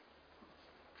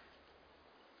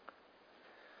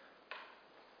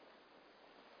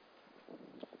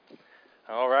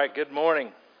All right, good morning.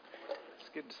 It's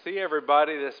good to see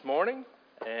everybody this morning,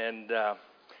 and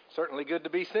certainly good to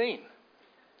be seen.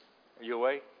 Are you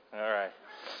awake? All right.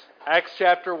 Acts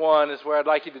chapter 1 is where I'd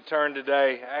like you to turn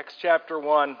today. Acts chapter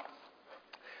 1.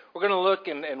 We're going to look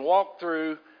and walk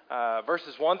through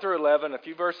verses 1 through 11, a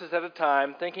few verses at a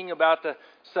time, thinking about the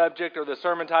subject, or the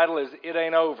sermon title is It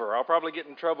Ain't Over. I'll probably get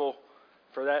in trouble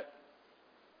for that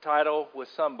title with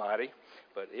somebody.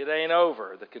 But it ain't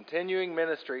over, the continuing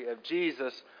ministry of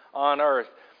Jesus on earth.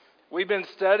 We've been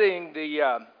studying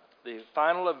the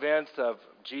final events of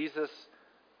Jesus'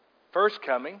 first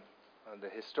coming, the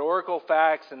historical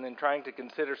facts, and then trying to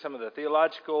consider some of the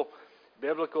theological,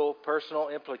 biblical, personal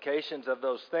implications of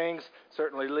those things,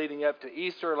 certainly leading up to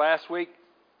Easter last week,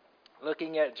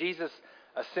 looking at Jesus'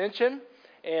 ascension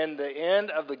and the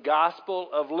end of the Gospel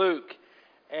of Luke.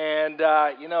 And,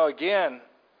 again,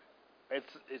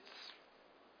 it's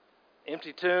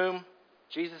empty tomb,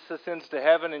 Jesus ascends to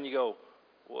heaven, and you go,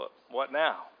 what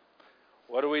now?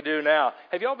 What do we do now?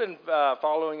 Have y'all been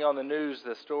following on the news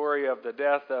the story of the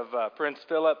death of Prince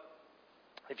Philip?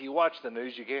 If you watch the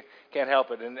news, you can't help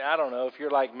it. And I don't know, if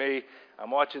you're like me, I'm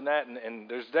watching that, and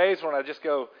there's days when I just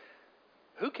go,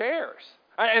 who cares?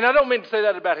 And I don't mean to say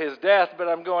that about his death, but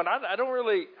I'm going, I don't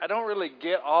really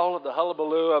get all of the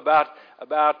hullabaloo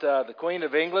about the Queen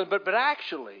of England, but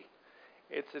actually,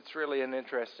 it's really an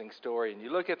interesting story. And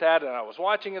you look at that, and I was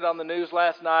watching it on the news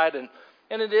last night, and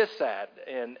it is sad.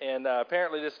 And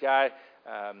apparently this guy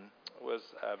was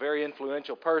a very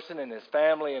influential person in his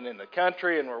family and in the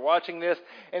country, and we're watching this.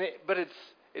 But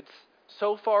it's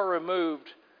so far removed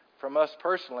from us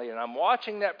personally. And I'm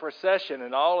watching that procession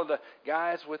and all of the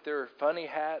guys with their funny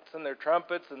hats and their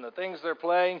trumpets and the things they're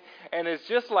playing. And it's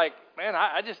just like, man,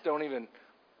 I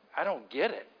don't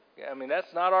get it. I mean,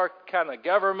 that's not our kind of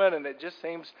government, and it just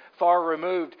seems far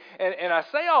removed. And I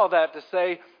say all that to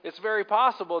say it's very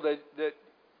possible that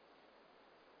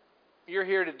you're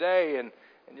here today and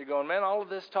you're going, man, all of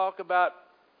this talk about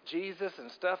Jesus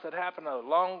and stuff that happened a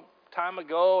long time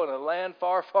ago in a land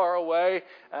far, far away,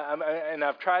 and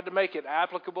I've tried to make it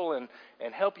applicable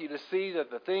and help you to see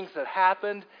that the things that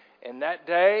happened in that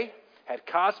day had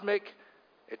cosmic,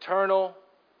 eternal,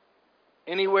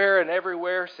 anywhere and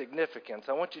everywhere significance.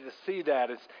 I want you to see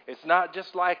that. It's not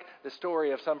just like the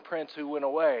story of some prince who went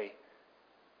away,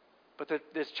 but that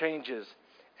this changes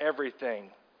everything.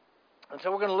 And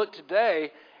so we're going to look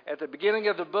today at the beginning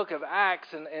of the book of Acts,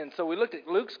 and so we looked at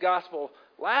Luke's gospel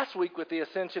last week with the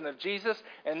ascension of Jesus,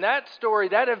 and that story,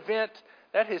 that event,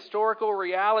 that historical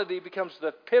reality becomes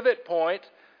the pivot point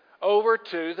over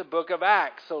to the book of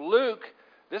Acts. So Luke,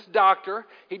 this doctor,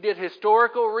 he did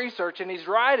historical research, and he's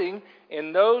writing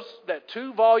in that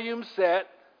 2-volume set,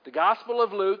 the Gospel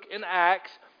of Luke and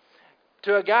Acts,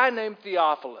 to a guy named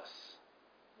Theophilus.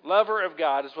 Lover of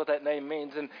God is what that name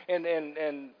means.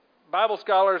 And Bible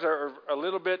scholars are a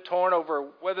little bit torn over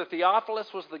whether Theophilus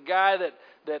was the guy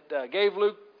that gave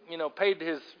Luke, paid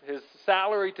his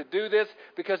salary to do this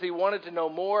because he wanted to know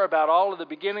more about all of the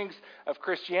beginnings of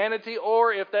Christianity,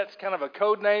 or if that's kind of a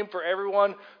code name for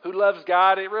everyone who loves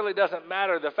God. It really doesn't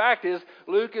matter. The fact is,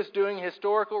 Luke is doing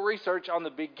historical research on the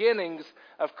beginnings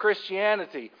of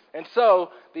Christianity. And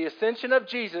so, the ascension of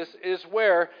Jesus is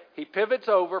where he pivots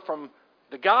over from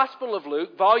the Gospel of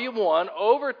Luke, Volume 1,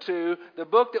 over to the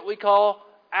book that we call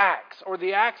Acts, or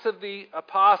the Acts of the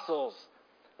Apostles.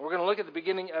 We're going to look at the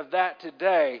beginning of that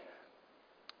today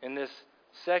in this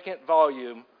second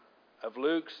volume of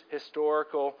Luke's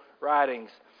historical writings.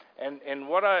 And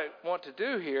what I want to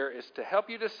do here is to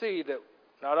help you to see that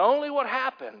not only what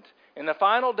happened in the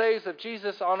final days of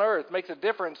Jesus on earth makes a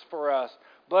difference for us,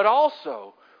 but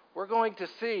also we're going to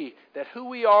see that who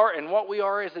we are and what we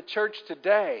are as a church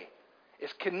today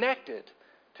is connected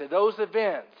to those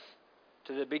events,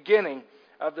 to the beginning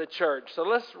of the church. So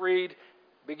let's read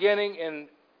beginning in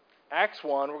Acts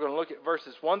 1, we're going to look at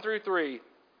verses 1 through 3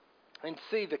 and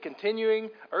see the continuing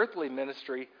earthly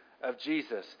ministry of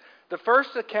Jesus. The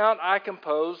first account I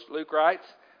composed, Luke writes,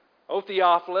 O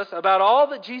Theophilus, about all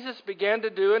that Jesus began to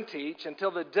do and teach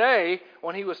until the day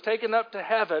when he was taken up to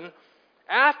heaven,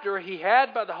 after he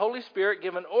had by the Holy Spirit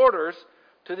given orders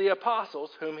to the apostles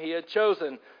whom he had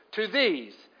chosen. To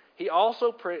these he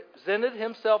also presented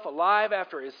himself alive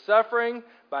after his suffering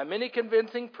by many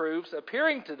convincing proofs,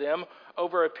 appearing to them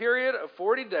over a period of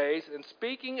 40 days and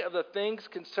speaking of the things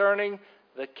concerning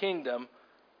the kingdom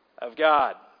of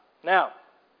God. Now,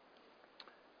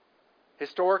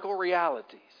 historical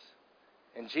realities.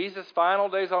 In Jesus' final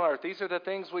days on earth, these are the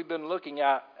things we've been looking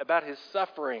at about his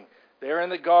suffering there in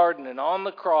the garden and on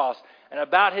the cross, and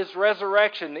about his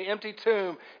resurrection, the empty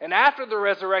tomb, and after the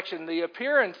resurrection, the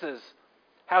appearances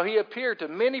how he appeared to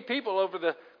many people over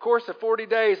the course of 40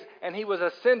 days, and he was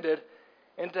ascended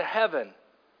into heaven.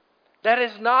 That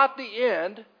is not the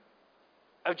end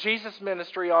of Jesus'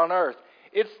 ministry on earth.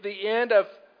 It's the end of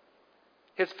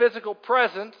his physical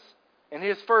presence and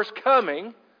his first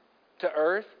coming to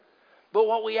earth. But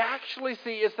what we actually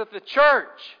see is that the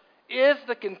church is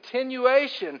the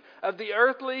continuation of the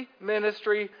earthly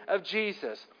ministry of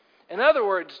Jesus. In other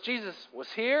words, Jesus was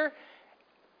here.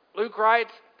 Luke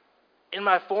writes, in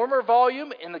my former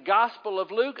volume, in the Gospel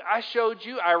of Luke,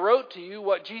 I wrote to you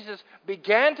what Jesus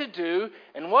began to do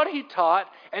and what he taught,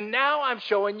 and now I'm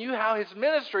showing you how his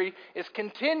ministry is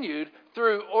continued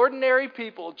through ordinary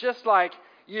people just like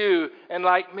you and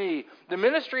like me. The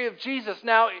ministry of Jesus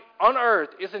now on earth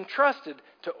is entrusted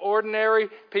to ordinary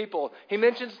people. He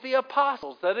mentions the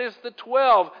apostles, that is the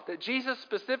 12 that Jesus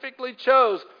specifically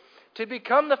chose to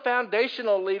become the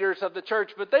foundational leaders of the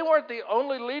church, but they weren't the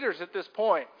only leaders at this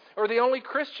point, or the only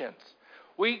Christians.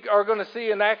 We are going to see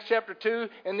in Acts chapter 2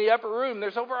 in the upper room,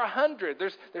 there's over 100.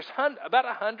 There's about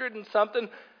 100 and something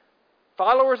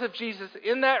followers of Jesus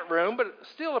in that room, but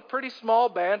still a pretty small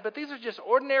band. But these are just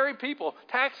ordinary people,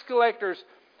 tax collectors,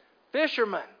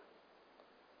 fishermen,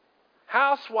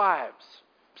 housewives,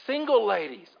 single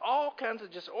ladies, all kinds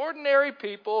of just ordinary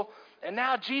people. And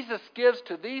now Jesus gives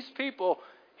to these people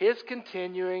his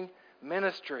continuing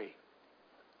ministry.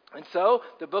 And so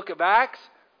the book of Acts,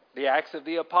 the Acts of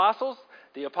the Apostles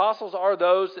are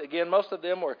those, again, most of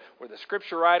them were the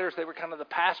scripture writers. They were kind of the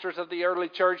pastors of the early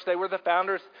church. They were the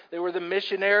founders. They were the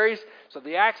missionaries. So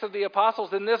the Acts of the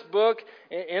Apostles in this book,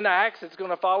 in Acts, it's going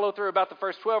to follow through about the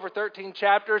first 12 or 13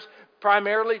 chapters,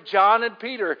 primarily John and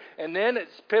Peter. And then it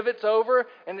pivots over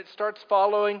and it starts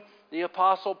following the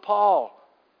Apostle Paul.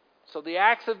 So the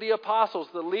Acts of the Apostles,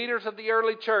 the leaders of the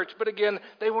early church, but again,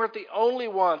 they weren't the only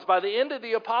ones. By the end of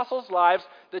the apostles' lives,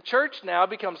 the church now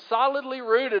becomes solidly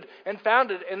rooted and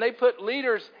founded, and they put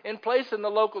leaders in place in the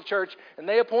local church, and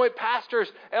they appoint pastors,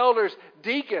 elders,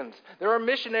 deacons. There are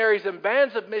missionaries and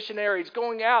bands of missionaries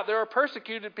going out. There are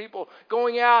persecuted people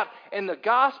going out, and the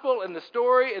gospel and the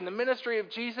story and the ministry of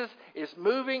Jesus is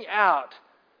moving out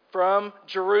from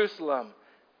Jerusalem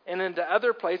and into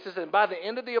other places. And by the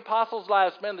end of the apostles'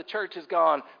 lives, man, the church has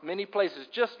gone many places,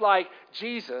 just like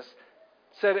Jesus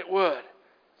said it would.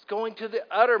 It's going to the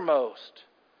uttermost,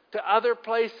 to other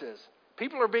places.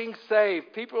 People are being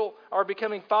saved. People are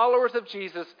becoming followers of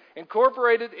Jesus,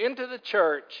 incorporated into the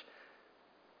church.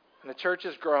 And the church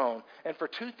has grown. And for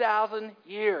 2,000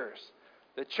 years,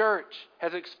 the church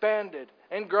has expanded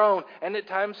and grown, and at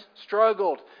times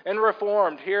struggled and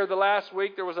reformed. Here the last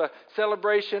week there was a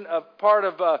celebration of part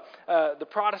of the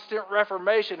Protestant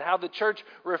Reformation, how the church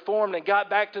reformed and got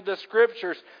back to the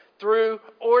Scriptures through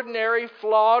ordinary,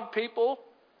 flawed people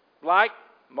like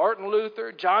Martin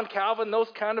Luther, John Calvin, those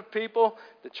kind of people.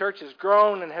 The church has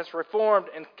grown and has reformed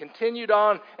and continued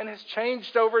on and has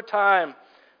changed over time.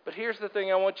 But here's the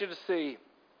thing I want you to see.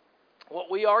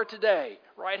 What we are today,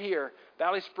 right here,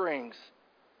 Valley Springs,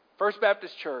 First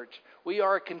Baptist Church, we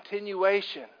are a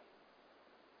continuation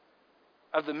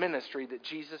of the ministry that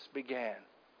Jesus began.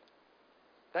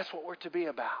 That's what we're to be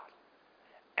about.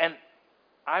 And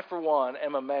I, for one,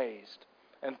 am amazed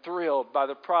and thrilled by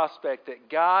the prospect that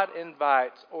God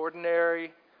invites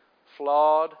ordinary,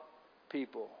 flawed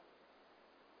people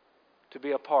to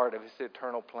be a part of His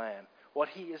eternal plan. What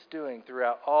He is doing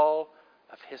throughout all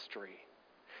of history.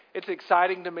 It's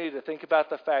exciting to me to think about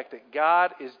the fact that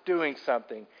God is doing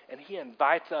something and He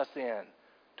invites us in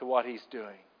to what He's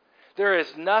doing. There is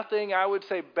nothing, I would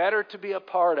say, better to be a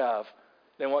part of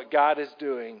than what God is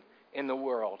doing in the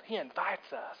world. He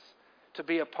invites us to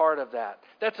be a part of that.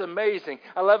 That's amazing.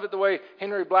 I love it the way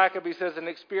Henry Blackaby says in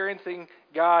Experiencing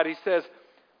God, he says,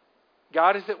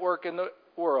 God is at work in the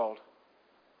world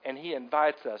and He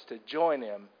invites us to join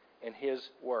Him in His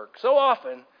work. So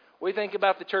often, we think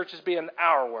about the church as being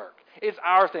our work. It's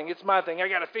our thing. It's my thing. I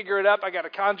got to figure it up. I got to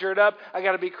conjure it up. I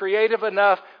got to be creative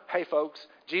enough. Hey, folks,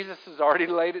 Jesus has already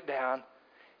laid it down.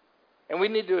 And we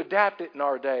need to adapt it in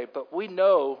our day. But we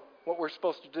know what we're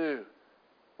supposed to do.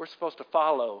 We're supposed to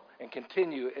follow and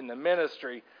continue in the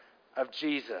ministry of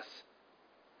Jesus.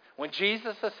 When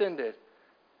Jesus ascended,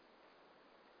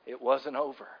 it wasn't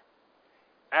over.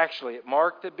 Actually, it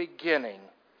marked the beginning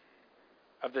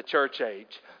of the church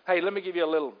age. Hey, let me give you a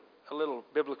little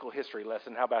biblical history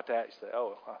lesson. How about that? You say,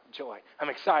 oh, joy. I'm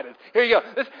excited. Here you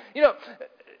go.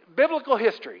 Biblical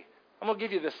history. I'm going to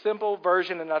give you the simple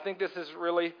version, and I think this is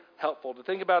really helpful to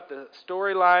think about the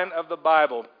storyline of the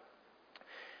Bible.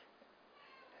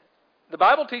 The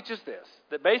Bible teaches this,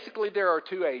 that basically there are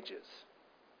two ages.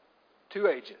 Two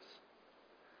ages.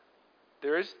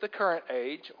 There is the current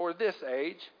age, or this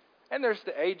age, and there's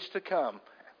the age to come.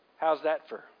 How's that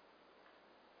for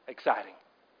exciting?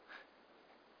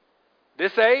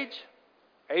 This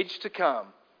age to come.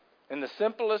 In the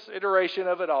simplest iteration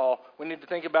of it all, we need to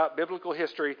think about biblical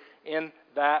history in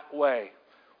that way.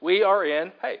 We are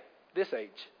in, this age.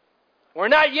 We're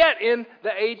not yet in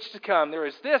the age to come. There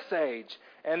is this age,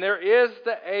 and there is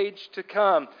the age to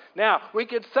come. Now, we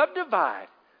could subdivide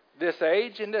this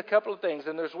age into a couple of things,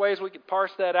 and there's ways we could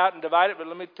parse that out and divide it, but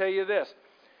let me tell you this.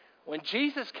 When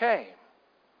Jesus came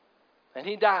and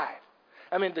He died,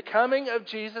 the coming of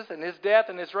Jesus and His death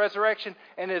and His resurrection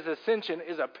and His ascension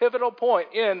is a pivotal point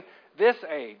in this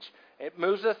age. It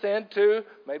moves us into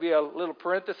maybe a little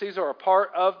parenthesis or a part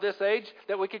of this age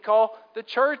that we could call the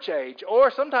church age,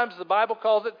 or sometimes the Bible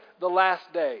calls it the last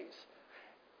days.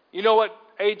 You know what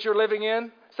age you're living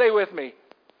in? Say with me,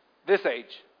 this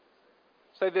age.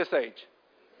 Say this age.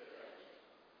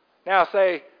 Now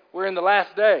say, we're in the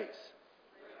last days.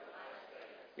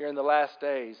 You're in the last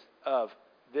days of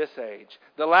this age.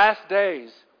 The last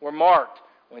days were marked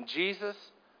when Jesus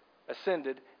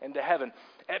ascended into heaven.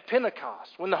 At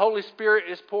Pentecost, when the Holy Spirit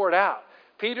is poured out,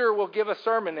 Peter will give a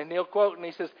sermon and he'll quote and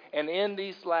he says, and in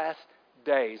these last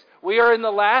days. We are in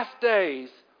the last days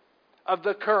of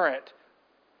the current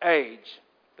age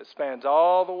that spans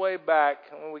all the way back.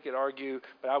 Well, we could argue,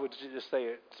 but I would just say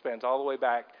it spans all the way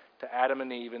back to Adam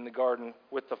and Eve in the garden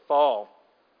with the fall.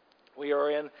 We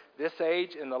are in this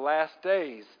age, in the last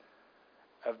days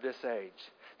of this age.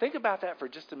 Think about that for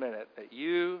just a minute, that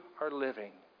you are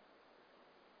living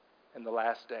in the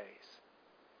last days.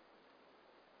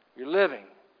 You're living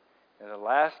in the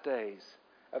last days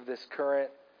of this current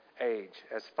age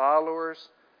as followers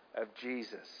of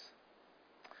Jesus.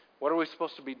 What are we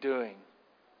supposed to be doing?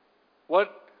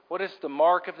 What is the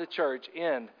mark of the church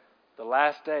in the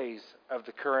last days of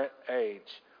the current age?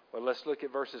 Well, let's look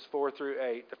at verses 4 through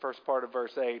 8. The first part of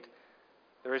verse 8.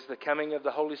 There is the coming of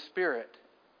the Holy Spirit,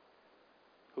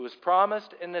 who is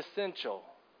promised and essential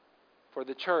for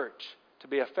the church to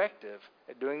be effective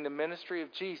at doing the ministry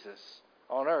of Jesus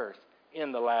on earth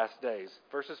in the last days.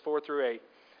 Verses 4 through 8.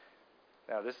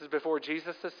 Now, this is before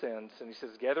Jesus ascends, and He says,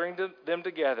 gathering them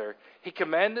together, He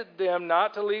commanded them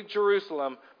not to leave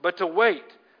Jerusalem, but to wait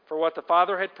for what the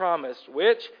Father had promised,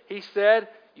 which, He said,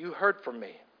 you heard from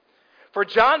me. For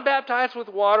John baptized with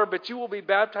water, but you will be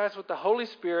baptized with the Holy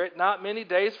Spirit not many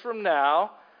days from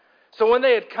now. So when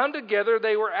they had come together,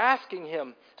 they were asking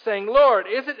Him, saying, Lord,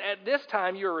 is it at this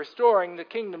time you are restoring the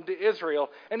kingdom to Israel?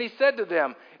 And He said to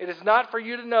them, it is not for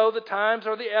you to know the times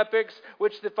or the epochs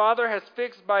which the Father has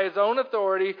fixed by His own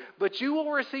authority, but you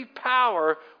will receive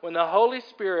power when the Holy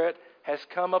Spirit has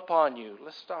come upon you.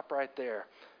 Let's stop right there.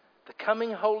 The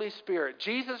coming Holy Spirit.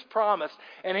 Jesus promised,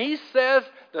 and He says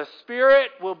the Spirit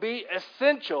will be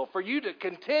essential for you to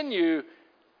continue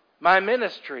my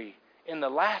ministry in the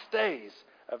last days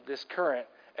of this current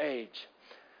age.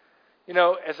 You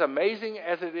know, as amazing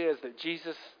as it is that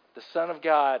Jesus, the Son of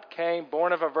God, came,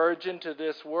 born of a virgin, to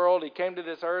this world, He came to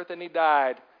this earth and He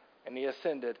died and He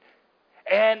ascended.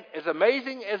 And as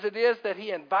amazing as it is that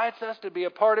He invites us to be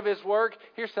a part of His work,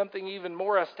 here's something even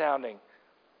more astounding.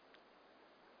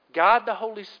 God the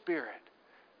Holy Spirit,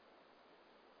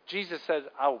 Jesus says,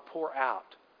 I will pour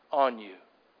out on you.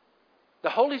 The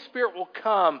Holy Spirit will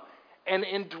come and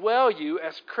indwell you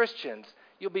as Christians.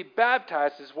 You'll be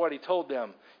baptized is what He told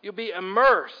them. You'll be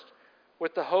immersed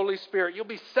with the Holy Spirit. You'll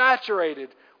be saturated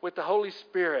with the Holy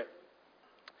Spirit.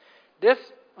 This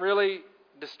really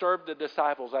disturbed the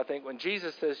disciples, I think, when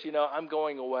Jesus says, I'm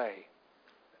going away.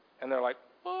 And they're like,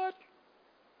 what?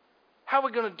 How are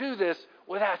we going to do this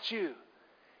without you?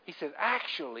 He said,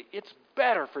 actually, it's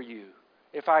better for you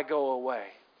if I go away.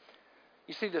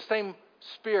 You see, the same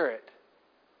Spirit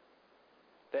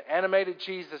that animated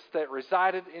Jesus, that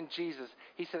resided in Jesus,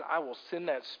 He said, I will send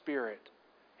that Spirit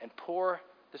and pour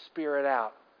the Spirit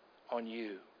out on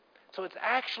you. So it's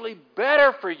actually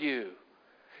better for you.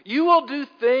 You will do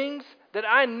things that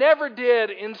I never did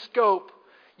in scope.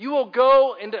 You will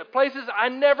go into places I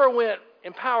never went,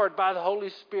 empowered by the Holy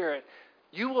Spirit.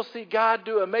 You will see God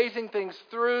do amazing things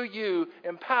through you,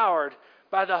 empowered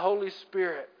by the Holy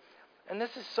Spirit. And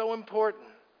this is so important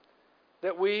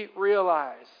that we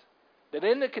realize that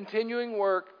in the continuing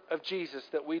work of Jesus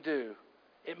that we do,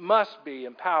 it must be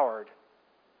empowered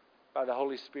by the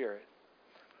Holy Spirit.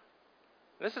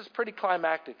 This is pretty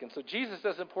climactic. And so Jesus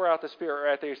doesn't pour out the Spirit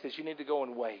right there. He says, you need to go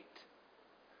and wait.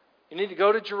 You need to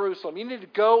go to Jerusalem. You need to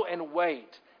go and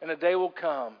wait. And a day will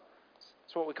come.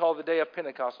 It's what we call the day of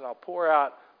Pentecost. And I'll pour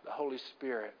out the Holy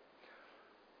Spirit.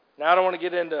 Now, I don't want to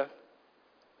get into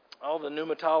all the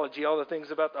pneumatology, all the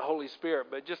things about the Holy Spirit.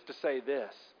 But just to say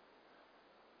this.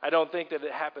 I don't think that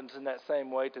it happens in that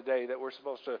same way today, that we're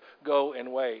supposed to go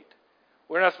and wait.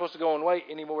 We're not supposed to go and wait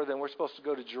any more than we're supposed to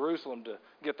go to Jerusalem to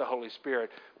get the Holy Spirit.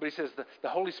 But he says the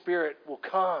Holy Spirit will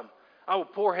come. I will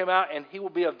pour him out, and he will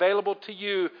be available to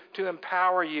you to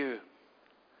empower you.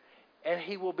 And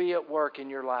he will be at work in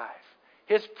your life.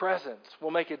 His presence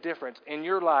will make a difference in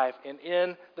your life and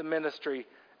in the ministry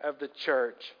of the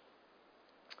church.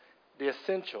 The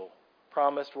essential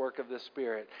promised work of the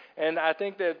Spirit. And I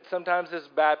think that sometimes as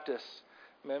Baptists,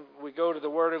 we go to the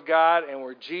Word of God and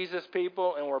we're Jesus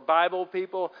people and we're Bible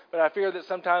people, but I fear that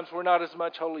sometimes we're not as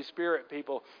much Holy Spirit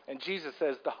people. And Jesus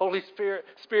says the Holy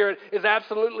Spirit is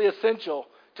absolutely essential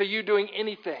to you doing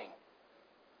anything.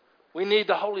 We need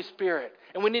the Holy Spirit.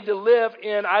 And we need to live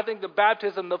in, I think, the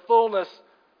baptism, the fullness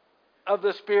of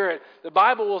the Spirit. The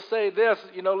Bible will say this,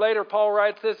 later Paul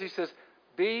writes this, he says,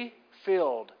 be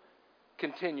filled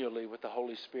continually with the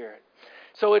Holy Spirit.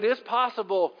 So it is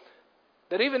possible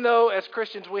that even though as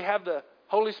Christians we have the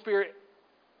Holy Spirit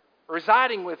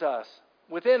residing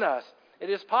within us, it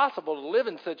is possible to live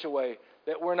in such a way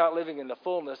that we're not living in the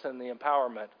fullness and the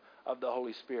empowerment of the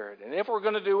Holy Spirit. And if we're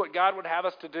going to do what God would have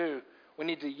us to do, we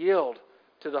need to yield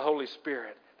to the Holy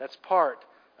Spirit. That's part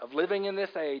of living in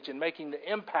this age and making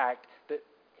the impact that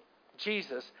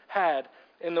Jesus had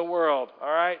in the world.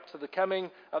 All right? So the coming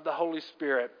of the Holy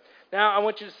Spirit. Now I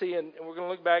want you to see, and we're going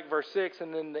to look back at verse 6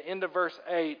 and then the end of verse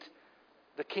 8,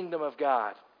 the kingdom of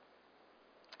God.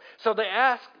 So they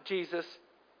asked Jesus,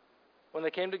 when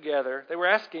they came together, they were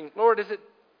asking, Lord, is it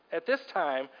at this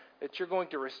time that you're going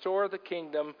to restore the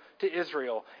kingdom to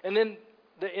Israel? And then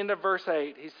the end of verse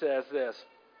 8, he says this,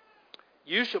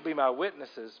 you shall be my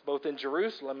witnesses, both in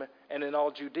Jerusalem and in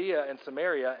all Judea and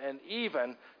Samaria, and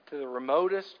even to the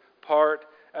remotest part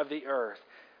of the earth.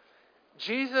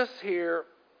 Jesus here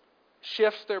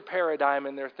shifts their paradigm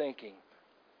in their thinking.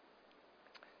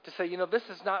 To say, this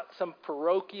is not some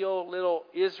parochial little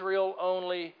Israel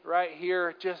only right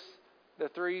here, just the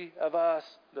 3 of us,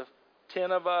 the 10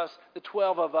 of us, the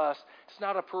 12 of us. It's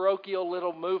not a parochial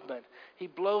little movement. He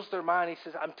blows their mind. He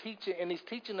says, I'm teaching, and he's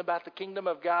teaching about the kingdom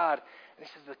of God. And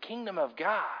he says, the kingdom of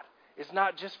God is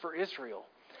not just for Israel.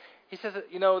 He says,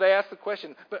 they asked the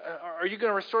question, but are you going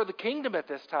to restore the kingdom at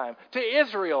this time to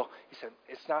Israel? He said,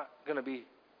 it's not going to be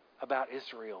about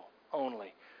Israel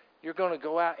only. You're going to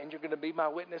go out and you're going to be my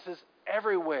witnesses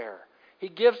everywhere. He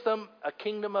gives them a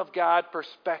kingdom of God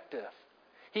perspective.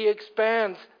 He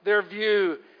expands their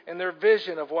view and their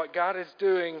vision of what God is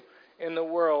doing in the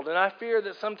world. And I fear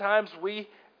that sometimes we,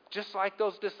 just like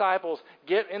those disciples,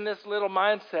 get in this little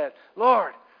mindset.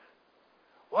 Lord,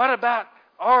 what about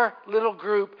our little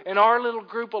group and our little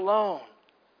group alone?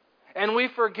 And we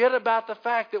forget about the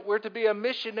fact that we're to be a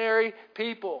missionary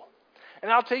people.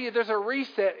 And I'll tell you, there's a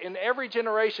reset in every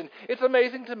generation. It's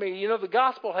amazing to me. The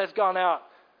gospel has gone out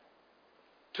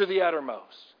to the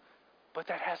uttermost. But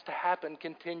that has to happen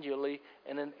continually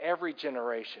and in every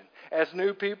generation. As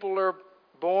new people are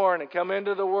born and come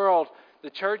into the world,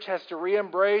 the church has to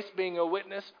re-embrace being a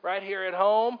witness right here at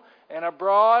home and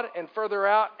abroad and further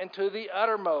out and to the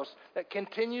uttermost. That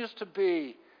continues to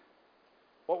be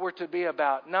what we're to be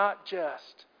about, not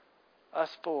just us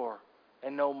 4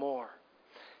 and no more.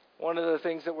 One of the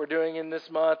things that we're doing in this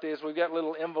month is we've got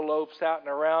little envelopes out and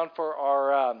around for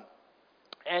our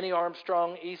Annie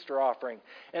Armstrong Easter offering.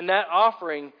 And that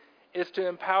offering is to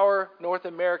empower North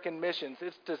American missions.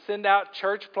 It's to send out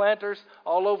church planters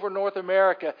all over North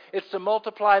America. It's to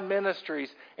multiply ministries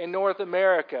in North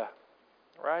America.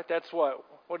 Right? That's what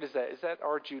is that? Is that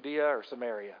our Judea or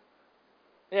Samaria?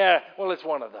 Yeah, well, it's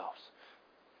one of those.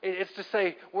 It's to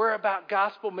say we're about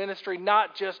gospel ministry,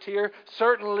 not just here,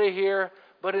 certainly here,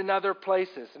 but in other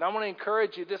places. And I want to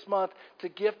encourage you this month to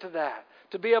give to that,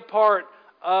 to be a part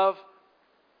of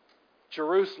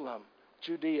Jerusalem,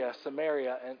 Judea,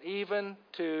 Samaria, and even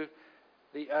to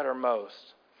the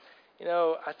uttermost.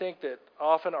 I think that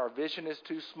often our vision is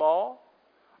too small.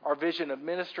 Our vision of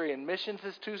ministry and missions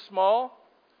is too small.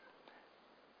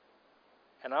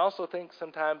 And I also think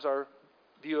sometimes our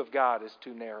view of God is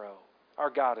too narrow. Our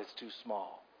God is too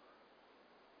small.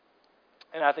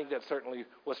 And I think that certainly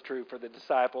was true for the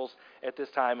disciples at this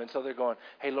time. And so they're going,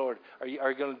 hey, Lord, are you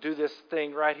going to do this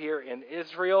thing right here in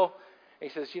Israel?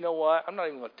 And he says, you know what? I'm not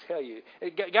even going to tell you.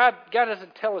 God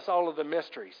doesn't tell us all of the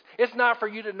mysteries. It's not for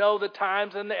you to know the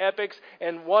times and the epics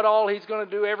and what all he's going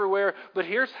to do everywhere. But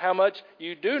here's how much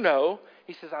you do know.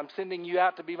 He says, I'm sending you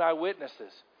out to be my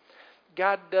witnesses.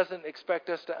 God doesn't expect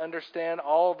us to understand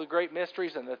all the great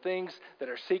mysteries and the things that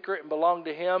are secret and belong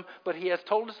to Him, but He has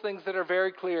told us things that are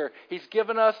very clear. He's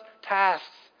given us tasks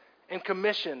and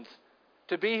commissions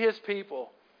to be His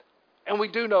people And we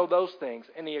do know those things,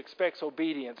 and He expects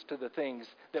obedience to the things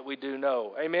that we do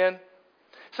know. Amen?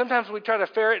 Sometimes we try to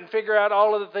ferret and figure out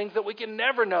all of the things that we can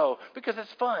never know because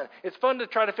it's fun. It's fun to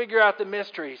try to figure out the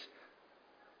mysteries.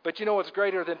 But you know what's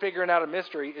greater than figuring out a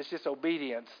mystery is just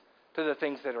obedience to the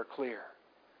things that are clear.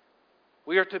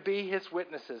 We are to be His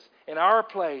witnesses in our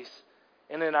place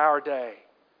and in our day.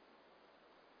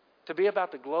 To be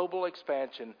about the global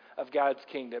expansion of God's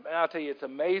kingdom. And I'll tell you, it's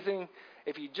amazing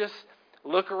if you just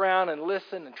look around and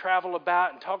listen and travel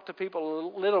about and talk to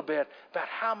people a little bit about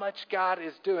how much God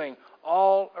is doing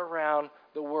all around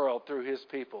the world through His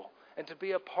people. And to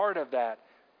be a part of that,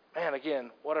 man,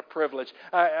 again, what a privilege.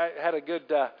 I had a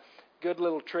good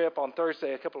little trip on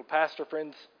Thursday. A couple of pastor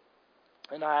friends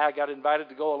and I got invited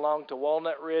to go along to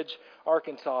Walnut Ridge,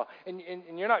 Arkansas. And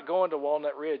you're not going to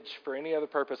Walnut Ridge for any other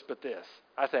purpose but this,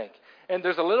 I think. And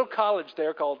there's a little college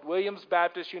there called Williams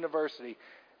Baptist University.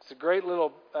 It's a great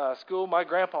little school. My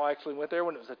grandpa actually went there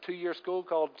when it was a 2-year school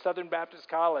called Southern Baptist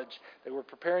College. They were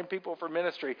preparing people for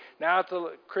ministry. Now it's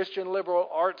a Christian liberal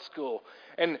arts school.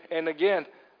 And again,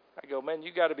 I go, man,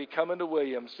 you got to be coming to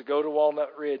Williams to go to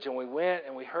Walnut Ridge. And we went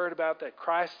and we heard about that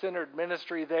Christ-centered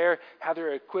ministry there, how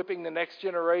they're equipping the next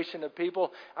generation of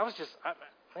people. I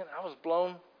was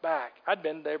blown back. I'd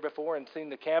been there before and seen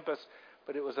the campus,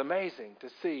 but it was amazing to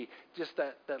see just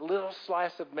that little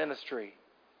slice of ministry.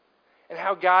 And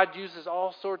how God uses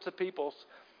all sorts of people,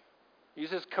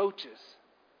 uses coaches,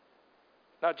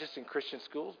 not just in Christian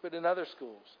schools, but in other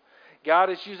schools. God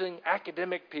is using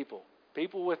academic people,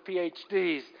 people with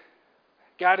PhDs.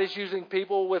 God is using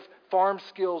people with farm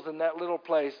skills in that little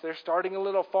place. They're starting a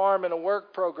little farm and a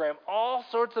work program. All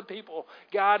sorts of people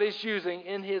God is using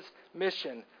in His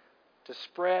mission to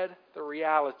spread the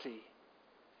reality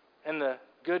and the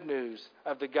good news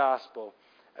of the gospel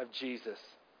of Jesus.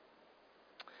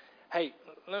 Hey,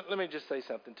 let me just say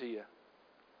something to you.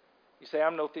 You say,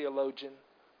 I'm no theologian.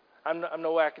 I'm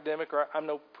no academic, or I'm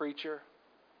no preacher.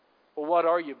 Well, what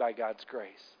are you by God's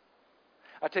grace?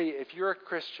 I tell you, if you're a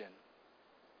Christian,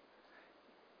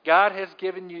 God has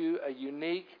given you a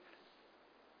unique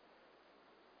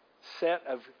set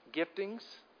of giftings.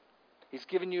 He's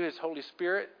given you His Holy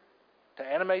Spirit to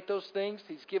animate those things.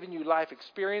 He's given you life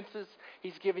experiences.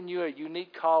 He's given you a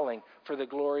unique calling for the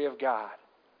glory of God.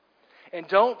 And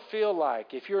don't feel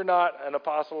like, if you're not an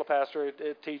apostle, a pastor,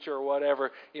 a teacher, or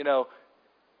whatever,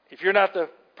 if you're not the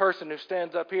person who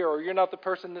stands up here, or you're not the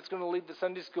person that's going to lead the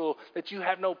Sunday school, that you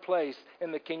have no place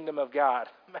in the kingdom of God.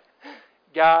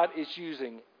 God is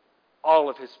using all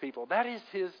of His people. That is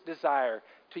His desire,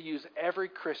 to use every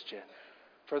Christian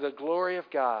for the glory of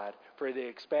God, for the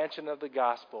expansion of the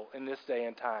gospel in this day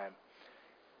and time.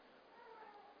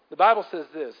 The Bible says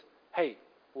this, hey,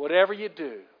 whatever you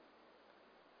do,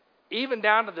 even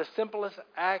down to the simplest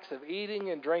acts of eating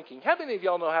and drinking. How many of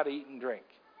y'all know how to eat and drink?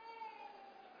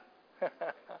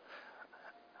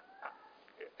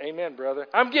 Amen, brother.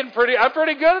 I'm pretty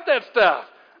good at that stuff.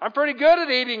 I'm pretty good at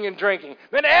eating and drinking.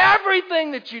 But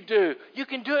everything that you do, you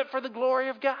can do it for the glory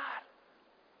of God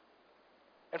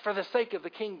and for the sake of the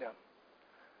kingdom.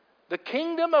 The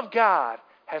kingdom of God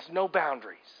has no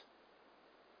boundaries.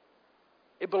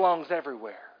 It belongs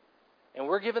everywhere. And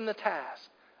we're given the task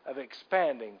of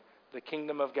expanding the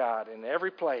kingdom of God in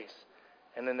every place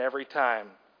and in every time.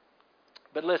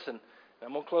 But listen,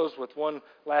 I'm going to close with one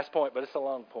last point, but it's a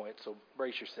long point, so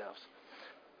brace yourselves.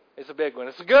 It's a big one.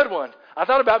 It's a good one. I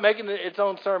thought about making it its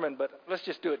own sermon, but let's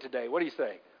just do it today. What do you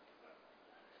say?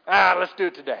 Let's do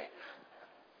it today.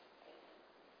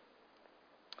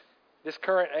 This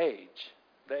current age,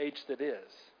 the age that is,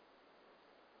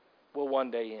 will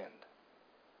one day end.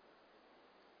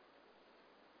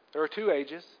 There are two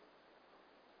ages.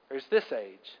 There's this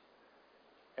age,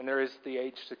 and there is the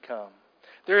age to come.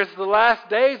 There is the last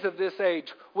days of this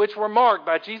age, which were marked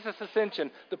by Jesus'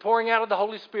 ascension, the pouring out of the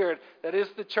Holy Spirit, that is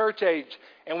the church age.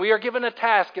 And we are given a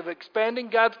task of expanding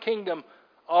God's kingdom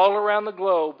all around the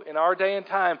globe in our day and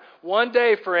time. One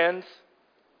day, friends,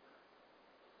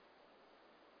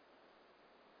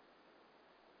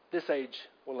 this age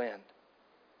will end.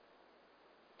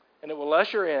 And it will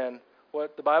usher in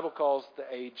what the Bible calls the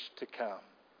age to come.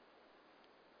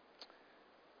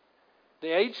 The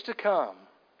age to come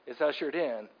is ushered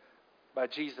in by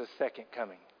Jesus' second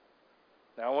coming.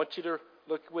 Now I want you to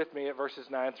look with me at verses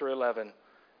 9 through 11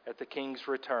 at the King's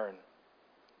return.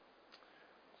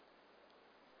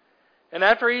 And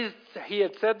after he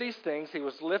had said these things, he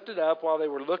was lifted up while they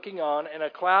were looking on, and a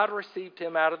cloud received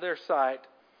him out of their sight.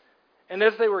 And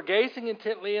as they were gazing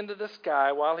intently into the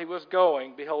sky while he was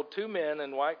going, behold, two men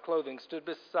in white clothing stood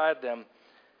beside them.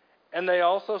 And they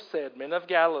also said, Men of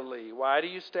Galilee, why do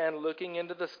you stand looking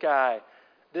into the sky?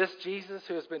 this Jesus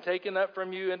who has been taken up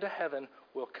from you into heaven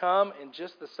will come in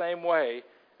just the same way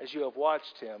as you have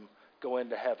watched him go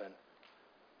into heaven.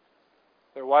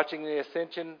 They're watching the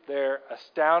ascension. They're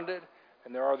astounded.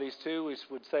 And there are these two, we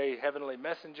would say heavenly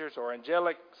messengers or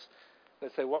angelics,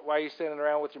 that say, why are you standing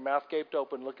around with your mouth gaped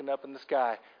open looking up in the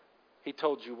sky? He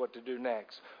told you what to do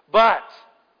next. But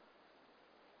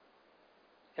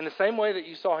in the same way that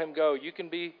you saw him go, you can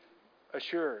be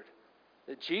assured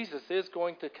that Jesus is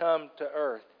going to come to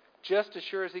earth. Just as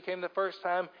sure as he came the first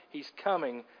time, he's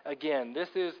coming again. This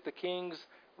is the King's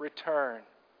return.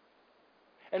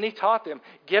 And he taught them,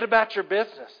 get about your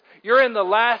business. You're in the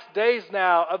last days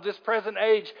now of this present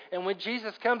age. And when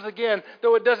Jesus comes again,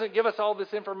 though it doesn't give us all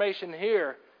this information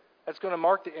here, that's going to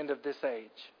mark the end of this age.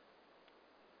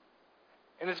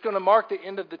 And it's going to mark the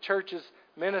end of the church's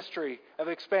ministry of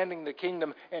expanding the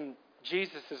kingdom. And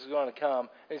Jesus is going to come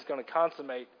and he's going to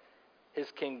consummate his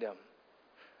kingdom.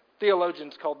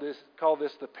 Theologians call this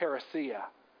the parousia.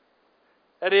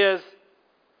 That is,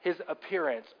 his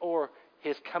appearance or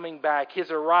his coming back,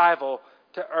 his arrival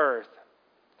to earth.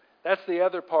 That's the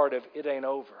other part of it ain't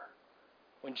over.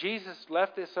 When Jesus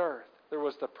left this earth, there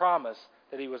was the promise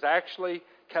that he was actually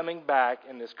coming back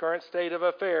and this current state of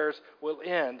affairs will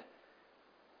end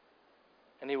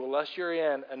and he will usher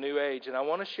in a new age. And I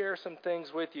want to share some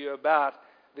things with you about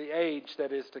the age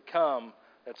that is to come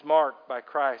that's marked by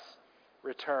Christ's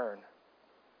return.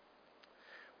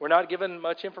 We're not given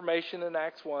much information in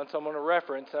Acts 1, so I'm going to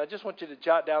reference, and I just want you to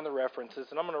jot down the references,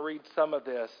 and I'm going to read some of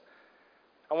this.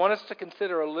 I want us to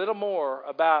consider a little more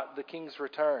about the King's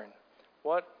return.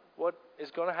 What is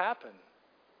going to happen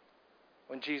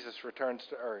when Jesus returns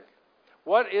to earth?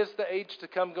 What is the age to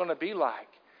come going to be like?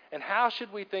 And how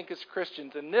should we think as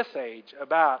Christians in this age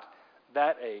about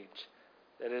that age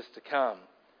that is to come?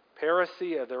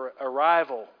 Parousia, the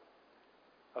arrival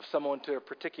of someone to a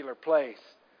particular place.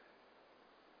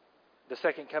 The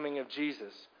second coming of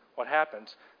Jesus. What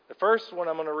happens? The first one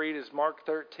I'm going to read is Mark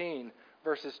 13,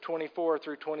 verses 24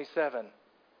 through 27.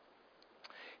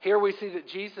 Here we see that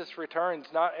Jesus returns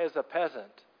not as a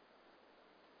peasant,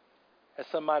 as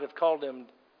some might have called him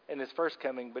in his first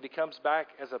coming, but he comes back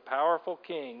as a powerful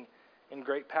king in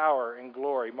great power and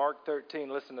glory. Mark 13,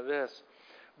 listen to this.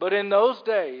 But in those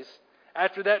days,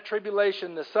 after that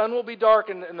tribulation, the sun will be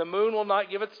darkened and the moon will not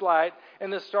give its light,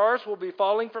 and the stars will be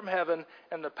falling from heaven,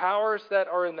 and the powers that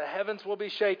are in the heavens will be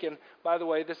shaken. By the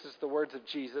way, this is the words of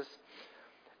Jesus.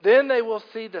 Then they will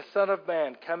see the Son of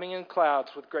Man coming in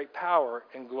clouds with great power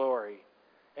and glory.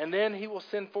 And then he will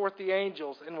send forth the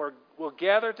angels and will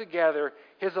gather together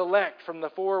his elect from the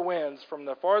four winds, from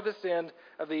the farthest end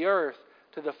of the earth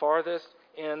to the farthest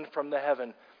end from the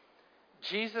heaven.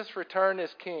 Jesus' return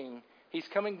as King. He's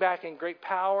coming back in great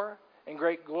power and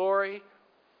great glory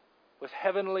with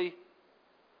heavenly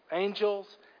angels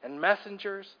and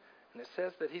messengers. And it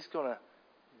says that he's going to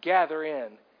gather in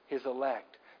his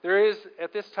elect. There is,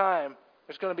 at this time,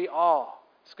 there's going to be awe.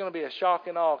 It's going to be a shock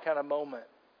and awe kind of moment.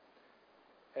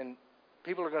 And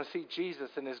people are going to see Jesus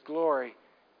in his glory.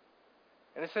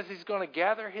 And it says he's going to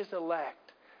gather his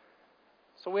elect.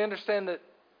 So we understand that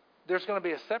there's going to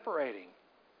be a separating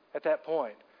at that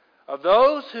point of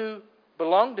those who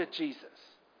belong to Jesus,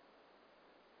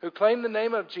 who claim the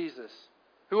name of Jesus,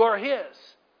 who are his.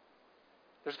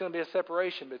 There's going to be a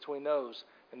separation between those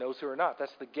and those who are not.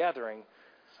 That's the gathering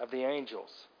of the angels.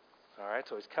 All right,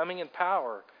 so he's coming in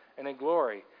power and in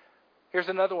glory. Here's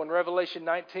another one, Revelation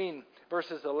 19,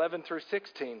 verses 11 through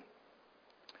 16.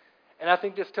 And I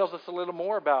think this tells us a little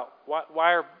more about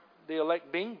why are the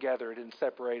elect being gathered and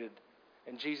separated.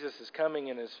 And Jesus is coming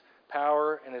in his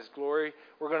power and his glory.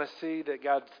 We're going to see that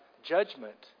God's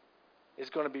judgment is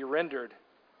going to be rendered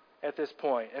at this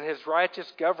point. And his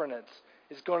righteous governance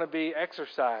is going to be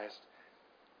exercised.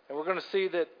 And we're going to see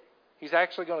that he's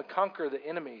actually going to conquer the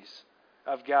enemies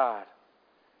of God.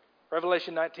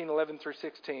 Revelation 19, 11 through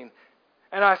 16.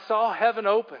 And I saw heaven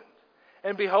opened,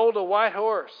 and behold a white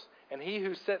horse, and he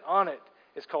who sat on it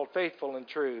is called Faithful and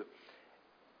True.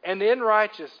 And in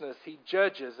righteousness he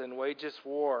judges and wages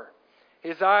war.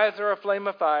 His eyes are a flame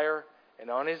of fire, and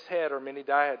on his head are many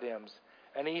diadems.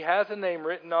 And he has a name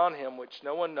written on him which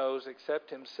no one knows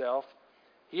except himself.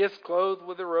 He is clothed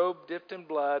with a robe dipped in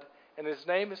blood, and his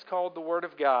name is called the Word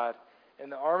of God.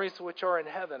 And the armies which are in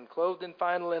heaven, clothed in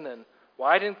fine linen,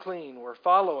 white and clean, were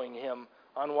following him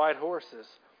on white horses.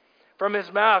 From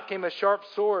his mouth came a sharp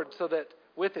sword, so that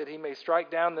with it he may strike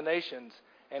down the nations.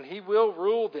 And he will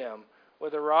rule them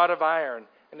with a rod of iron.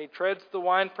 And he treads the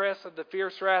winepress of the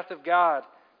fierce wrath of God,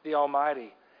 the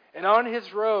Almighty. And on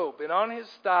his robe and on his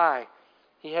thigh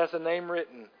he has a name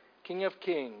written, King of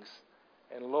Kings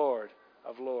and Lord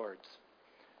of Lords.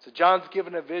 So John's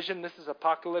given a vision. This is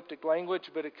apocalyptic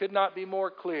language, but it could not be more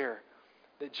clear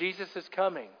that Jesus is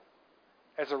coming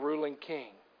as a ruling king.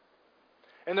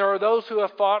 And there are those who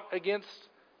have fought against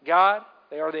God.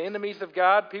 They are the enemies of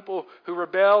God, people who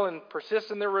rebel and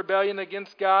persist in their rebellion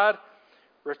against God,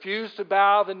 refuse to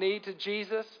bow the knee to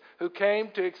Jesus, who came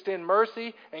to extend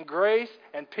mercy and grace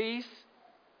and peace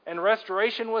and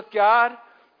restoration with God.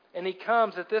 And He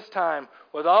comes at this time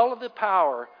with all of the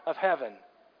power of heaven.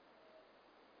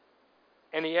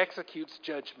 And He executes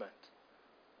judgment.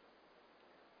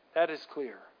 That is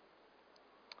clear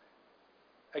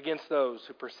against those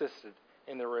who persisted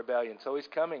in their rebellion. So He's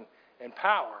coming in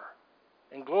power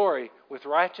and glory with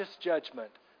righteous judgment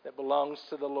that belongs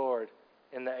to the Lord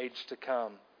in the age to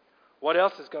come. What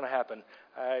else is going to happen?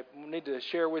 I need to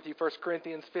share with you 1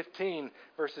 Corinthians 15,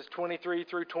 verses 23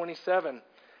 through 27.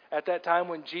 At that time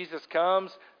when Jesus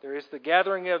comes, there is the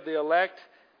gathering of the elect.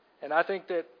 And I think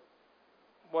that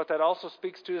what that also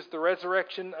speaks to is the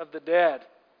resurrection of the dead.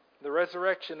 The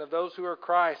resurrection of those who are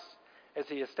Christ as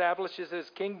He establishes His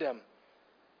kingdom.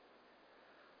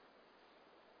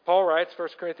 Paul writes, 1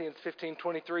 Corinthians 15,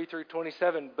 23 through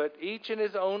 27, but each in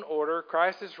his own order,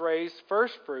 Christ is raised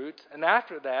first fruits, and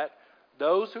after that,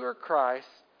 those who are Christ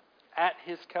at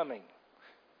His coming.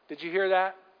 Did you hear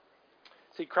that?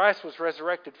 See, Christ was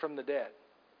resurrected from the dead.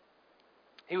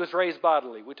 He was raised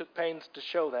bodily. We took pains to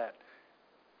show that.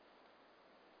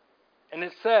 And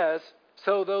it says,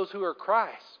 so those who are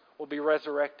Christ will be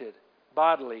resurrected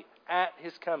bodily at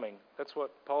His coming. That's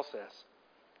what Paul says.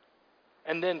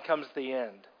 And then comes the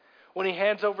end. When He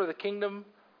hands over the kingdom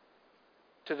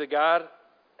to the God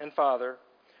and Father,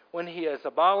 when He has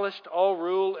abolished all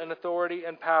rule and authority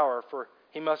and power, for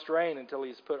He must reign until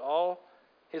He has put all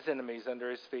His enemies under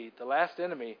His feet. The last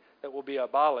enemy that will be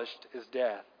abolished is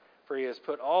death, for He has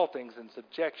put all things in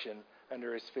subjection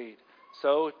under His feet.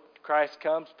 So Christ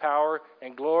comes, power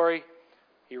and glory.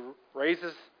 He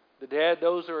raises the dead,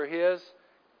 those who are His.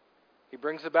 He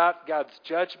brings about God's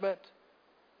judgment.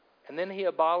 And then He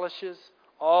abolishes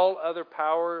all other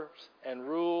powers and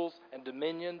rules and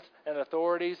dominions and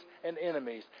authorities and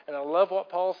enemies. And I love what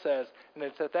Paul says, and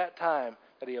it's at that time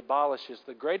that He abolishes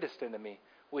the greatest enemy,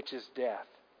 which is death.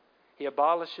 He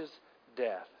abolishes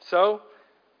death. So,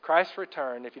 Christ's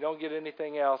return, if you don't get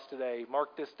anything else today,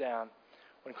 mark this down.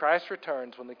 When Christ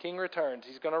returns, when the King returns,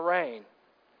 He's going to reign.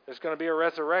 There's going to be a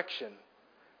resurrection,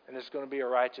 and there's going to be a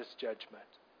righteous judgment.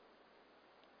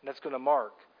 And that's going to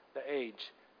mark the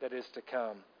age that is to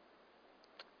come.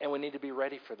 And we need to be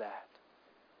ready for that.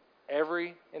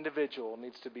 Every individual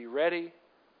needs to be ready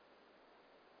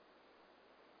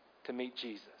to meet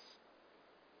Jesus.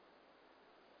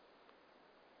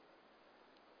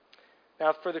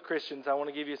 Now, for the Christians, I want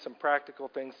to give you some practical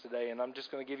things today, and I'm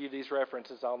just going to give you these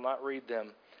references. I'll not read them.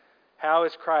 How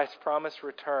is Christ's promised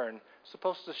return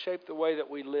supposed to shape the way that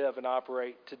we live and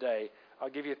operate today? I'll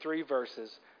give you 3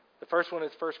 verses. The first one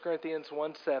is 1 Corinthians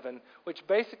 1:7, which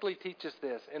basically teaches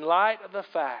this. In light of the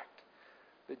fact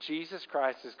that Jesus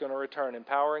Christ is going to return in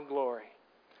power and glory,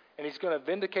 and He's going to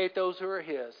vindicate those who are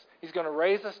His, He's going to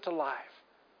raise us to life,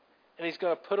 and He's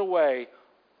going to put away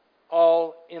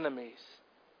all enemies,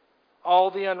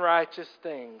 all the unrighteous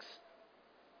things,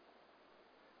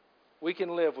 we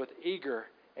can live with eager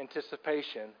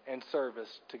anticipation and service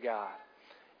to God.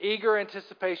 Eager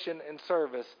anticipation and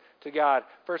service to God.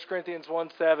 1 Corinthians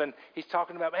 1:7, he's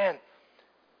talking about, man,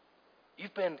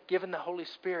 you've been given the Holy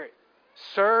Spirit.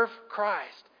 Serve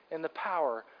Christ in the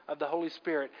power of the Holy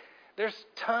Spirit. There's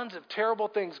tons of terrible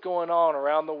things going on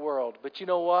around the world, but you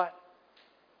know what?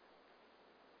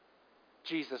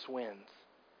 Jesus wins.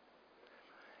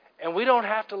 And we don't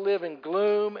have to live in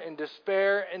gloom and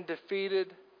despair and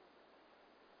defeated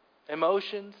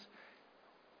emotions.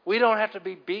 We don't have to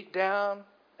be beat down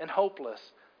and hopeless.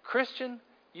 Christian,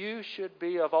 you should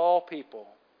be of all people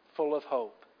full of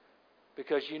hope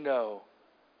because you know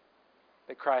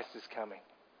that Christ is coming.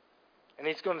 And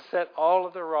He's going to set all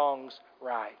of the wrongs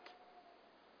right.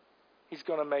 He's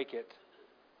going to make it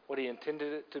what He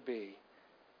intended it to be.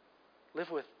 Live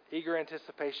with eager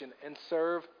anticipation and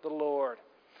serve the Lord.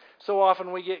 So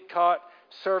often we get caught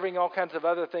serving all kinds of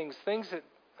other things that,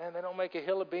 man, they don't make a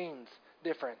hill of beans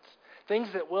difference. Things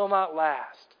that will not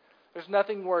last. There's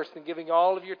nothing worse than giving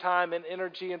all of your time and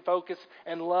energy and focus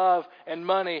and love and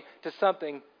money to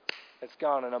something that's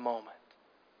gone in a moment.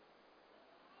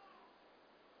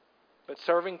 But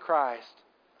serving Christ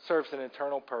serves an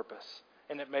eternal purpose,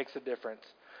 and it makes a difference.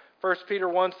 1 Peter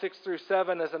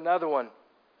 1:6-7 is another one.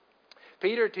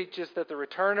 Peter teaches that the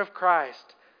return of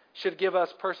Christ should give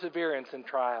us perseverance in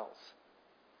trials.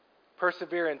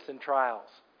 Perseverance in trials.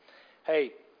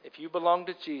 Hey, if you belong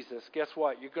to Jesus, guess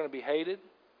what? You're going to be hated.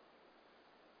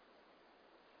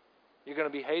 You're going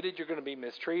to be hated. You're going to be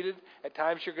mistreated. At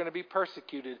times you're going to be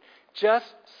persecuted just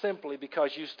simply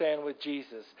because you stand with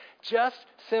Jesus. Just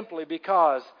simply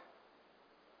because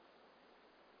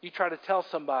you try to tell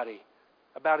somebody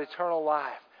about eternal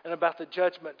life and about the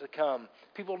judgment to come.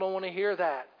 People don't want to hear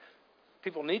that.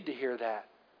 People need to hear that.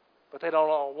 But they don't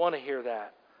all want to hear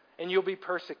that. And you'll be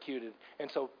persecuted.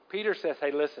 And so Peter says,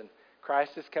 hey, listen,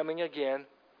 Christ is coming again.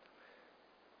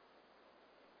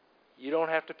 You don't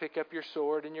have to pick up your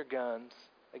sword and your guns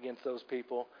against those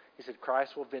people. He said,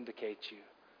 Christ will vindicate you.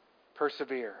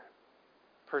 Persevere.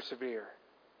 Persevere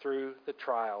through the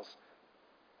trials.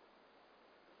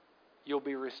 You'll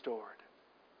be restored.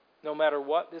 No matter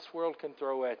what this world can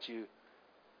throw at you,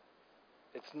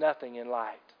 it's nothing in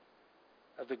light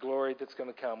of the glory that's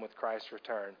going to come with Christ's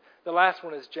return. The last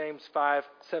one is James 5,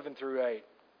 7 through 8.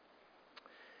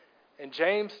 And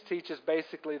James teaches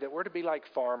basically that we're to be like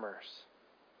farmers.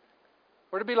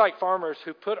 We're to be like farmers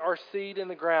who put our seed in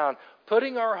the ground.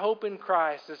 Putting our hope in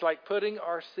Christ is like putting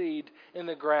our seed in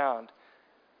the ground.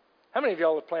 How many of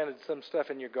y'all have planted some stuff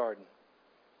in your garden?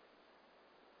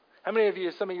 How many of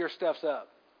you, some of your stuff's up?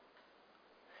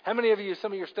 How many of you,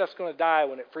 some of your stuff's going to die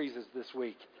when it freezes this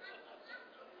week?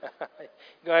 You're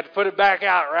going to have to put it back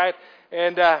out, right?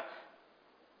 And,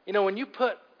 when you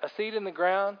put a seed in the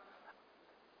ground,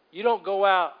 you don't go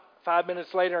out 5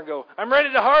 minutes later and go, I'm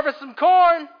ready to harvest some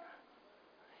corn.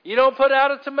 You don't put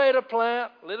out a tomato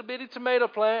plant, a little bitty tomato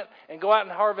plant, and go out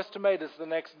and harvest tomatoes the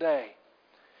next day.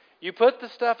 You put the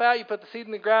stuff out, you put the seed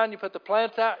in the ground, you put the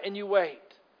plants out, and you wait.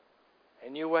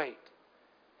 And you wait.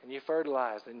 And you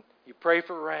fertilize, and you pray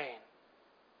for rain.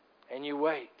 And you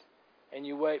wait. And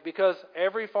you wait. Because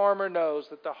every farmer knows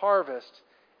that the harvest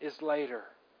is later.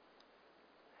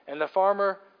 And the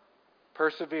farmer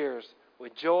perseveres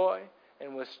with joy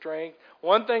and with strength.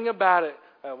 One thing about it,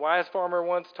 a wise farmer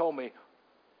once told me,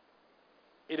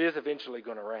 it is eventually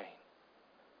going to rain.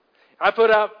 I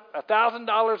put out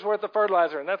 $1,000 worth of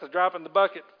fertilizer, and that's a drop in the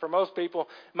bucket for most people.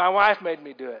 My wife made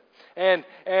me do it. And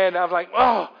I was like,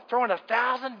 throwing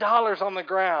 $1,000 on the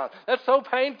ground. That's so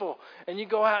painful. And you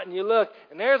go out and you look,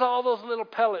 and there's all those little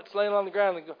pellets laying on the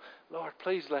ground. And you go, Lord,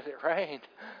 please let it rain.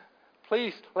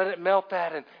 Please let it melt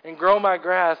that and grow my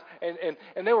grass.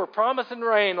 And they were promising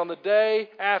rain on the day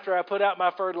after I put out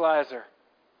my fertilizer.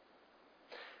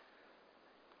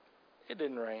 It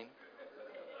didn't rain.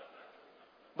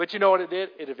 But you know what it did?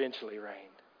 It eventually rained.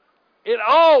 It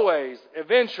always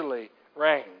eventually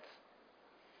rains.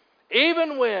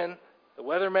 Even when the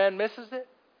weatherman misses it,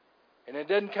 and it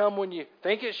doesn't come when you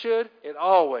think it should, it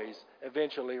always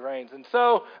eventually rains. And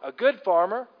so, a good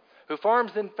farmer who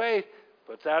farms in faith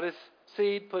puts out his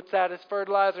seed, puts out his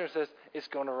fertilizer, and says, it's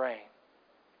going to rain.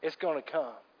 It's going to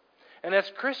come. And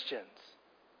as Christians,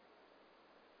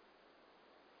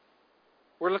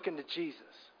 we're looking to Jesus.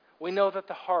 We know that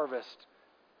the harvest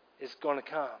is going to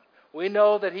come. We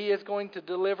know that He is going to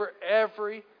deliver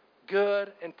every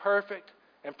good and perfect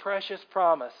and precious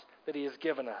promise that He has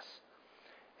given us.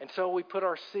 And so we put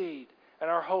our seed and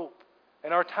our hope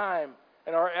and our time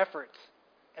and our efforts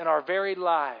and our very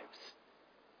lives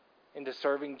into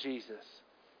serving Jesus.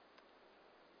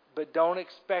 But don't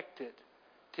expect it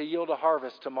to yield a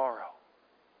harvest tomorrow.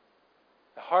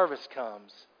 The harvest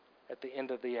comes at the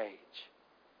end of the age,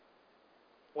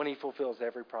 when He fulfills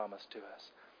every promise to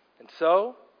us. And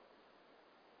so,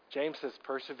 James says,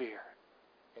 persevere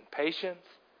in patience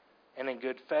and in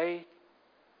good faith.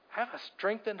 Have a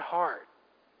strengthened heart,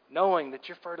 knowing that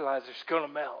your fertilizer is going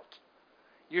to melt.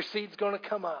 Your seed's going to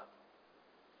come up,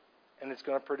 and it's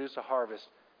going to produce a harvest.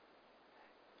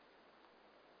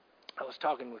 I was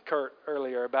talking with Kurt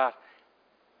earlier about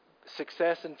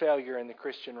success and failure in the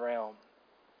Christian realm.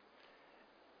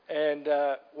 And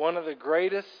one of the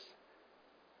greatest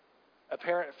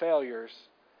apparent failures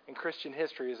in Christian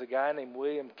history is a guy named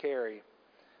William Carey.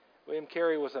 William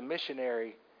Carey was a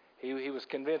missionary. He was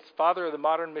convinced, father of the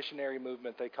modern missionary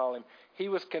movement, they call him. He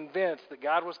was convinced that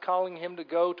God was calling him to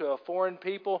go to a foreign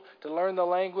people, to learn the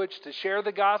language, to share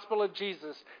the gospel of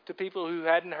Jesus to people who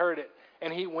hadn't heard it.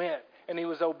 And he went, and he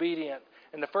was obedient.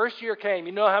 And the first year came.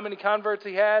 You know how many converts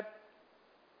he had?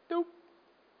 Nope.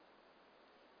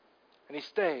 And he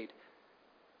stayed.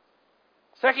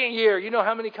 Second year, you know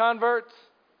how many converts?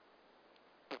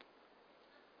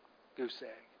 Goose egg.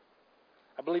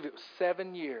 I believe it was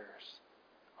 7 years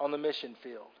on the mission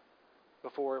field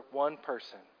before one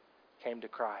person came to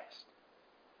Christ.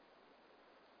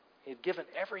 He had given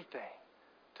everything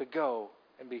to go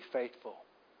and be faithful.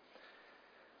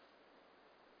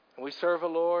 And we serve a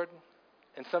Lord,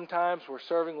 and sometimes we're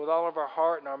serving with all of our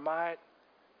heart and our might,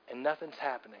 and nothing's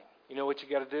happening. You know what you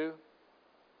got to do?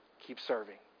 Keep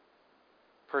serving.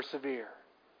 Persevere.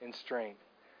 in strength.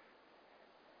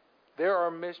 There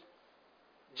are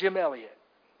Jim Elliot,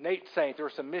 Nate Saint. There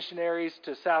were some missionaries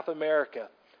to South America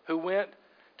who went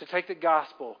to take the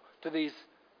gospel to these.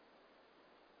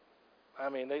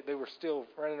 They were still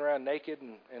running around naked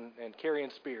and carrying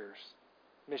spears.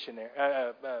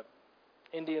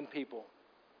 Indian people.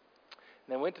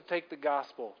 And they went to take the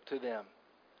gospel to them.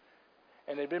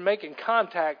 And they'd been making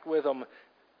contact with them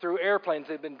through airplanes.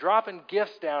 They'd been dropping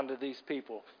gifts down to these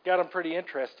people. Got them pretty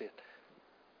interested.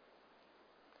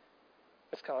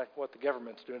 That's kind of like what the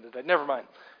government's doing today. Never mind.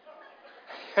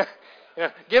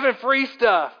 Giving free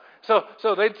stuff.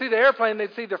 So they'd see the airplane,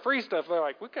 they'd see the free stuff. They're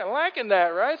like, we're kind of liking that,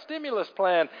 right? Stimulus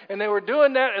plan. And they were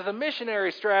doing that as a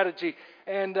missionary strategy.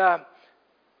 And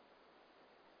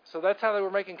so that's how they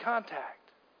were making contact.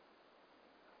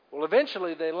 Well,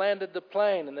 eventually they landed the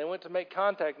plane and they went to make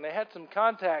contact. And they had some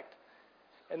contact.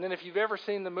 And then if you've ever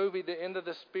seen the movie The End of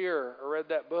the Spear or read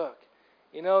that book,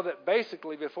 you know that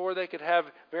basically before they could have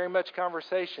very much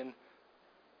conversation,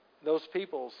 those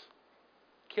peoples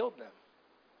killed them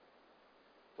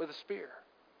with a spear.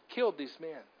 Killed these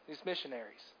men, these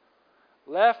missionaries.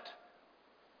 Left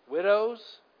widows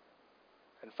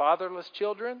and fatherless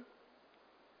children.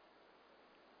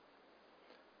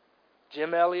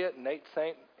 Jim Elliot and Nate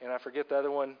Saint, and I forget the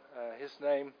other one, his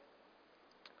name.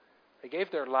 They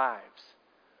gave their lives.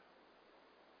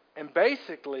 And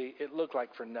basically, it looked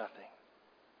like for nothing.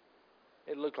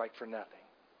 It looked like for nothing.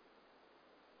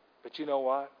 But you know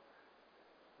what?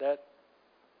 That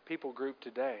people group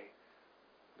today,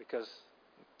 because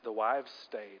the wives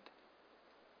stayed,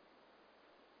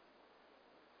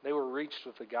 they were reached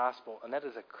with the gospel, and that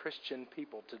is a Christian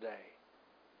people today.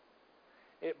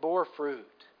 It bore fruit.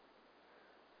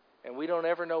 And we don't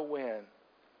ever know when,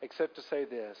 except to say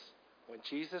this: when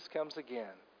Jesus comes again,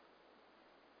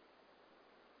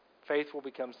 faith will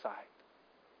become sight.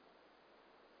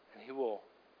 And He will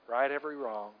right every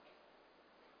wrong.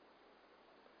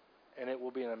 And it will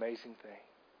be an amazing thing.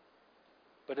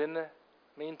 But in the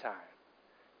meantime,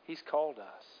 He's called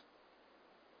us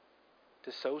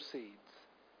to sow seeds,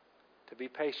 to be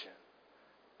patient,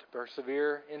 to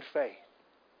persevere in faith,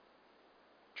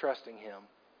 trusting Him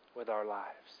with our lives.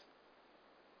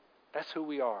 That's who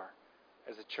we are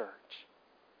as a church,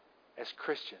 as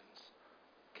Christians,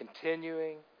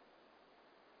 continuing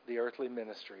the earthly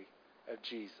ministry of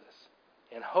Jesus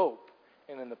in hope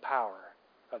and in the power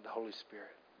of the Holy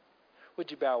Spirit.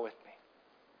 Would you bow with me?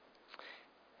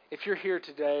 If you're here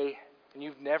today and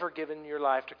you've never given your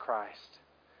life to Christ,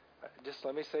 just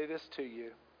let me say this to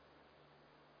you: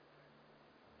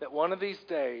 that one of these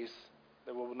days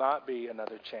there will not be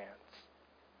another chance.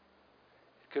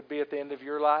 It could be at the end of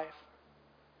your life.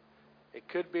 It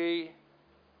could be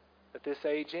that this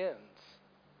age ends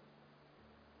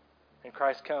and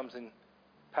Christ comes in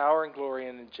power and glory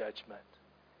and in judgment,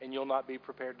 and you'll not be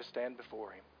prepared to stand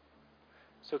before Him.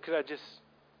 So could I just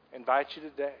invite you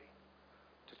today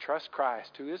to trust Christ,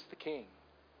 who is the King.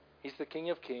 He's the King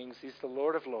of kings. He's the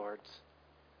Lord of lords.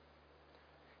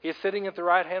 He is sitting at the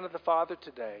right hand of the Father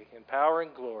today in power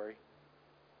and glory.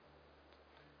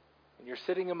 And you're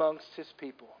sitting amongst His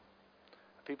people,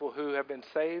 people who have been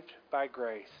saved by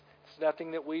grace. It's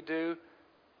nothing that we do.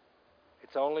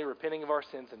 It's only repenting of our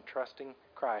sins and trusting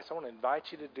Christ. I want to invite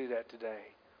you to do that today,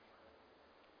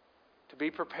 to be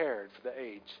prepared for the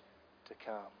age to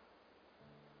come.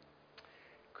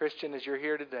 Christian, as you're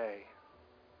here today,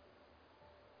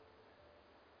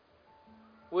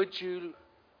 would you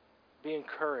be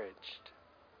encouraged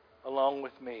along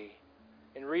with me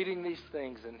in reading these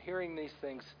things and hearing these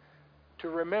things, to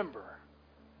remember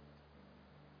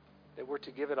that we're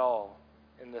to give it all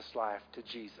in this life to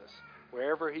Jesus.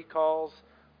 Wherever He calls,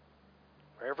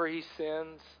 wherever He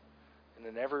sends, and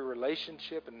in every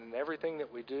relationship and in everything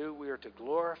that we do, we are to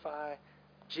glorify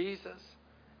Jesus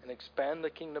and expand the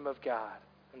kingdom of God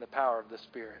and the power of the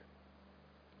Spirit.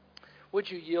 Would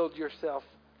you yield yourself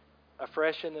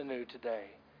afresh and anew today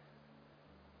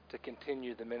to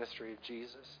continue the ministry of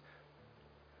Jesus?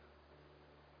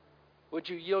 Would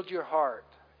you yield your heart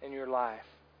and your life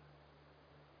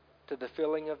to the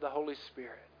filling of the Holy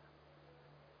Spirit,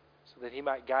 so that He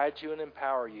might guide you and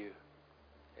empower you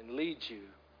and lead you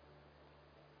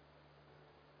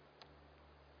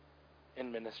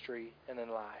in ministry and in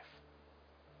life?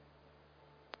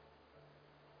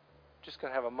 Just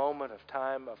going to have a moment of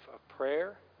time of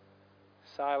prayer,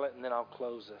 silent, and then I'll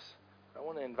close this. I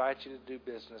want to invite you to do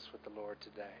business with the Lord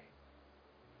today.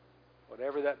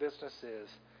 Whatever that business is,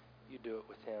 you do it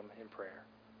with Him in prayer.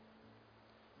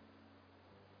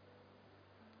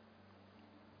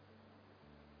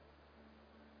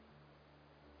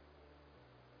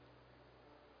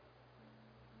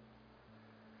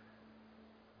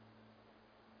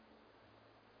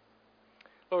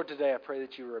 Lord, today I pray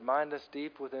that you remind us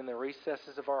deep within the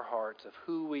recesses of our hearts of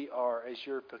who we are as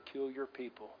your peculiar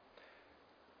people.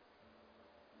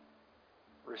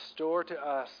 Restore to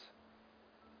us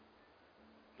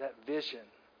that vision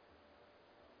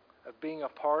of being a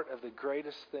part of the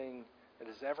greatest thing that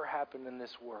has ever happened in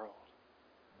this world,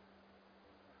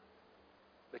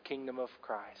 the kingdom of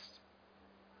Christ.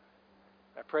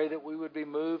 I pray that we would be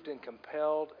moved and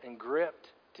compelled and gripped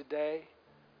today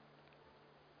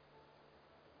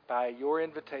by your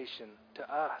invitation to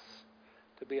us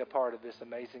to be a part of this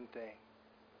amazing thing.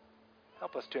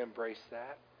 Help us to embrace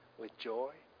that with joy.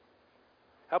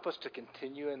 Help us to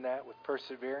continue in that with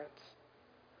perseverance.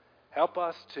 Help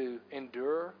us to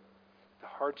endure the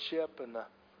hardship and the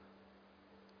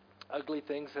ugly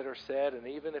things that are said, and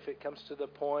even if it comes to the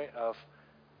point of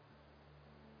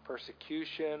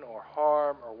persecution or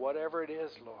harm or whatever it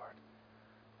is, Lord,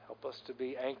 help us to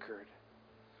be anchored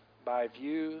by a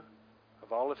view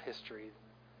of all of history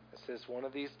that says one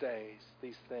of these days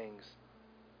these things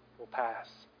will pass,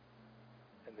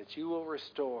 and that you will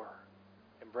restore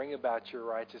and bring about your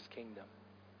righteous kingdom.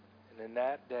 And in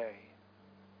that day,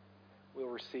 we'll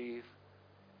receive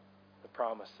the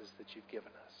promises that you've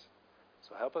given us.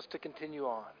 So help us to continue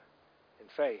on in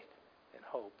faith, in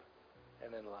hope,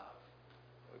 and in love.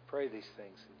 We pray these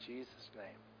things in Jesus'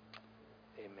 name.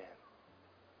 Amen.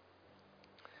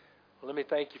 Well, let me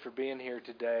thank you for being here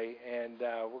today, and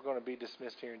we're going to be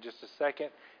dismissed here in just a second.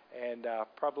 And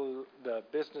probably the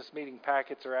business meeting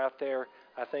packets are out there,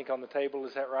 I think, on the table.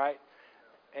 Is that right?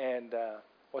 And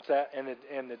what's that?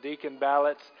 And the deacon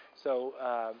ballots. So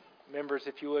members,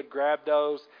 if you would grab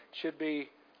those. Should be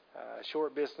a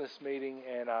short business meeting,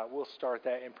 and we'll start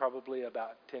that in probably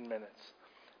about 10 minutes.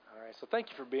 All right, so thank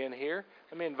you for being here.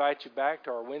 Let me invite you back to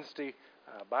our Wednesday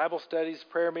Bible studies,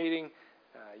 prayer meeting,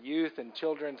 youth and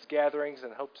children's gatherings,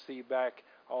 and hope to see you back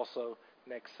also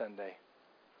next Sunday.